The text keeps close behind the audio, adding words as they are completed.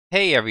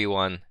Hey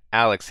everyone,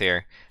 Alex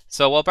here.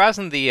 So while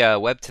browsing the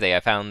web today, I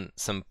found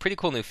some pretty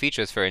cool new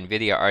features for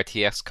Nvidia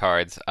RTX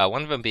cards.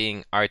 One of them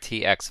being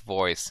RTX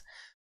Voice.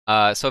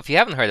 So if you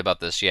haven't heard about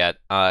this yet,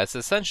 it's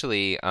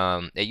essentially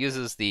it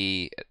uses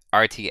the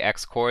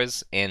RTX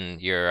cores in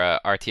your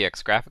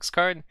RTX graphics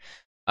card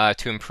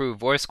to improve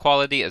voice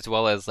quality as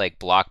well as like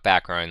block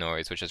background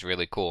noise, which is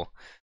really cool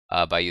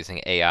by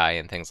using AI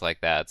and things like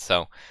that.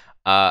 So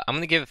I'm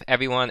going to give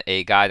everyone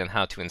a guide on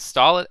how to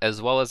install it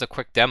as well as a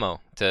quick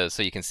demo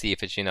so you can see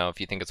if it's if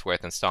you think it's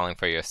worth installing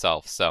for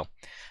yourself. So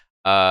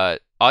all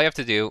you have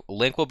to do,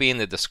 link will be in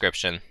the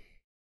description,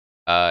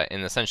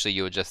 and essentially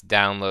you would just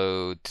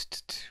download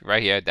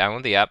right here,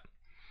 download the app.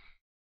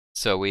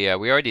 So we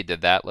already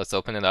did that. Let's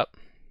open it up.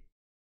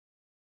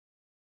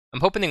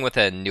 I'm hoping with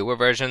a newer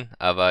version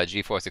of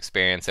GeForce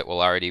Experience it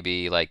will already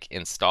be like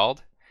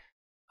installed.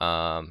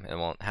 It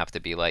won't have to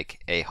be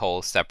like a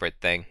whole separate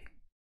thing.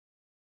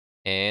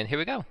 And here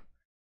we go.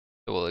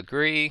 So we'll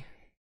agree.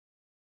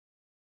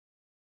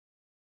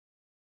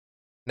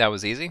 That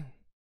was easy.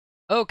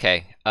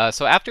 Okay,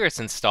 so after it's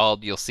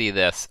installed, you'll see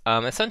this.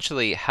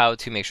 Essentially, how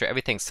to make sure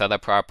everything's set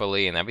up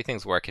properly and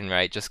everything's working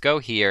right. Just go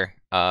here,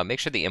 make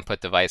sure the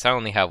input device, I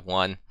only have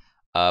one,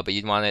 but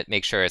you'd want to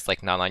make sure it's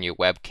like not on your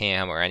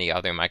webcam or any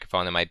other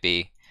microphone it might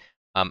be.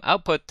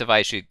 Output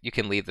device, you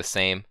can leave the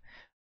same.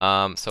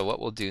 So what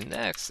we'll do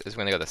next is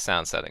we're going to go to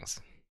sound settings.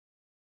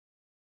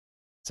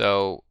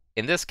 So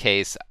in this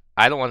case,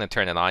 I don't want to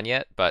turn it on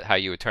yet, but how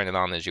you would turn it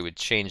on is you would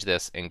change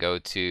this and go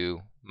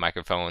to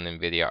microphone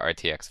Nvidia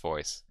RTX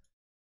Voice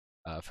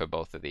for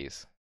both of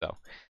these. So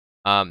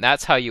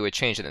that's how you would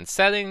change it in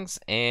settings,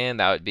 and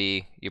that would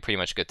be you're pretty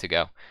much good to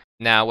go.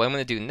 Now what I'm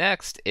going to do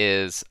next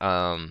is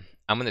I'm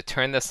going to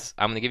turn this.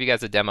 I'm going to give you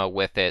guys a demo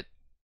with it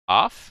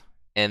off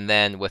and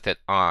then with it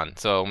on.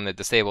 So I'm going to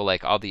disable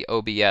like all the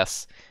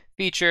OBS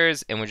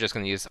features, and we're just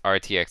going to use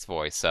RTX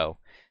Voice. So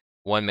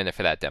 1 minute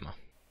for that demo.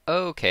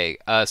 Okay,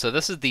 so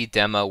this is the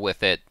demo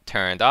with it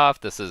turned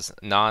off. This is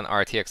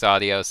non-RTX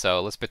audio,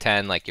 so let's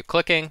pretend like you're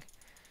clicking.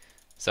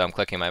 So I'm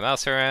clicking my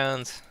mouse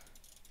around.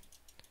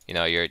 You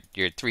know, you're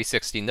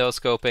 360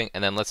 no-scoping,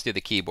 and then let's do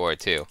the keyboard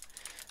too.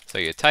 So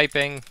you're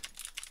typing.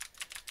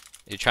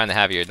 You're trying to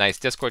have your nice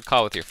Discord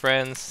call with your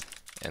friends,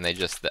 and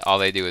all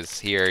they do is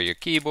hear your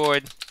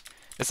keyboard.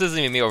 This isn't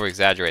even me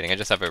over-exaggerating. I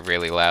just have a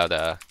really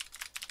loud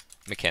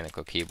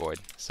mechanical keyboard.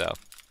 So.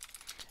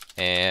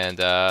 And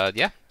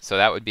yeah, so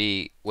that would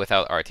be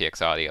without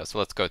RTX audio. So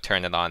let's go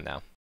turn it on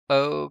now.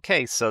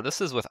 Okay, so this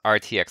is with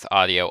RTX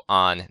audio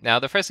on. Now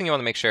the first thing you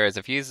want to make sure is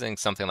if you're using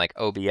something like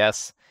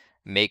OBS,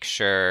 make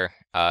sure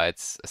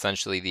it's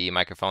essentially the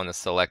microphone is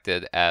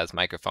selected as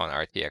microphone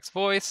RTX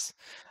voice.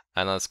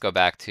 And let's go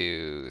back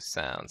to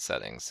sound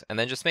settings. And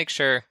then just make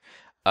sure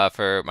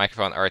for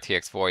microphone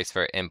RTX voice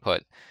for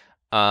input.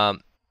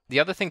 The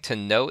other thing to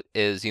note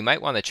is you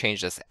might want to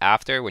change this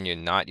after when you're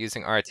not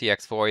using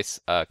RTX Voice,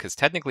 because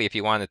technically if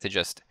you wanted to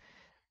just,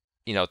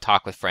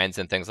 talk with friends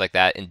and things like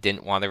that and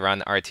didn't want to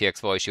run RTX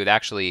Voice, you would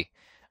actually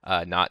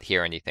not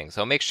hear anything.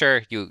 So make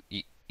sure you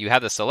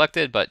have this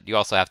selected, but you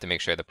also have to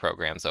make sure the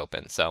program's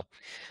open. So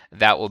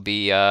that will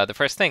be the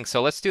first thing.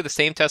 So let's do the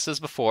same test as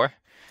before.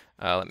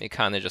 Let me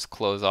kind of just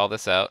close all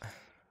this out.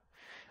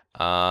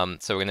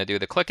 So we're going to do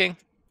the clicking.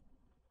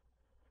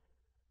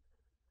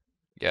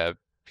 Yeah.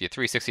 Your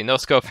 360 no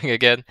scoping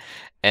again,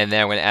 and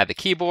then we're gonna add the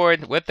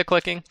keyboard with the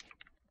clicking.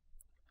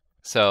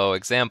 So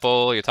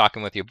example, you're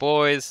talking with your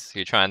boys,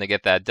 you're trying to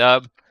get that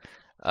dub,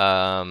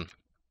 and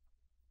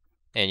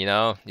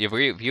your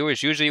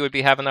viewers usually would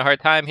be having a hard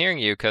time hearing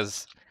you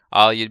because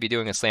all you'd be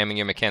doing is slamming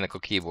your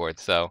mechanical keyboard.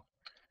 So,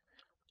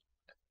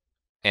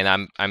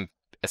 and I'm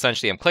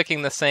essentially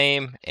clicking the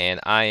same, and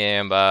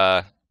I'm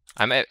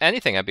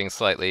being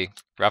slightly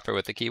rougher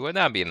with the keyboard.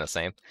 Now I'm being the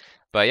same,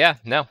 but yeah,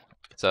 no.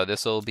 So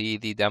this will be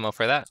the demo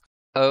for that.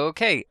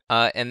 Okay,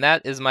 and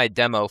that is my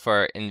demo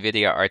for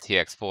Nvidia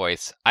RTX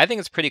Voice. I think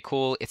it's pretty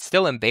cool. It's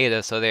still in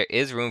beta, so there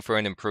is room for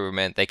an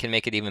improvement. They can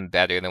make it even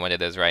better than what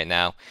it is right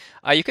now.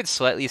 You could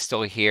slightly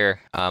still hear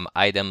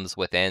items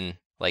within,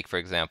 like for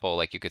example,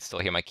 like you could still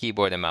hear my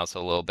keyboard and mouse a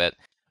little bit.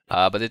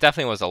 But it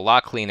definitely was a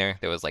lot cleaner.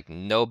 There was like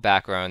no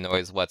background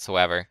noise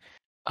whatsoever.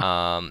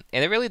 And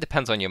it really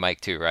depends on your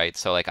mic too, right?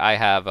 So like I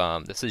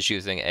have, this is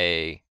using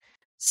a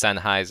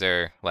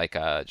Sennheiser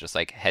just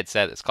like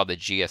headset. It's called the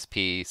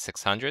GSP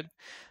 600,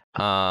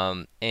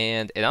 and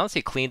it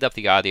honestly cleaned up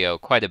the audio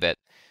quite a bit.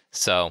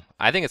 So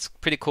I think it's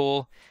pretty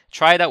cool.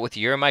 Try it out with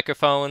your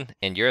microphone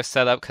and your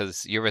setup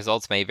because your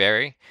results may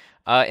vary.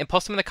 And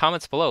post them in the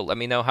comments below. Let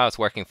me know how it's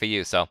working for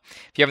you. So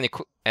if you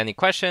have any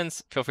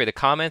questions, feel free to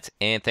comment.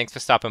 And thanks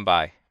for stopping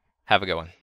by. Have a good one.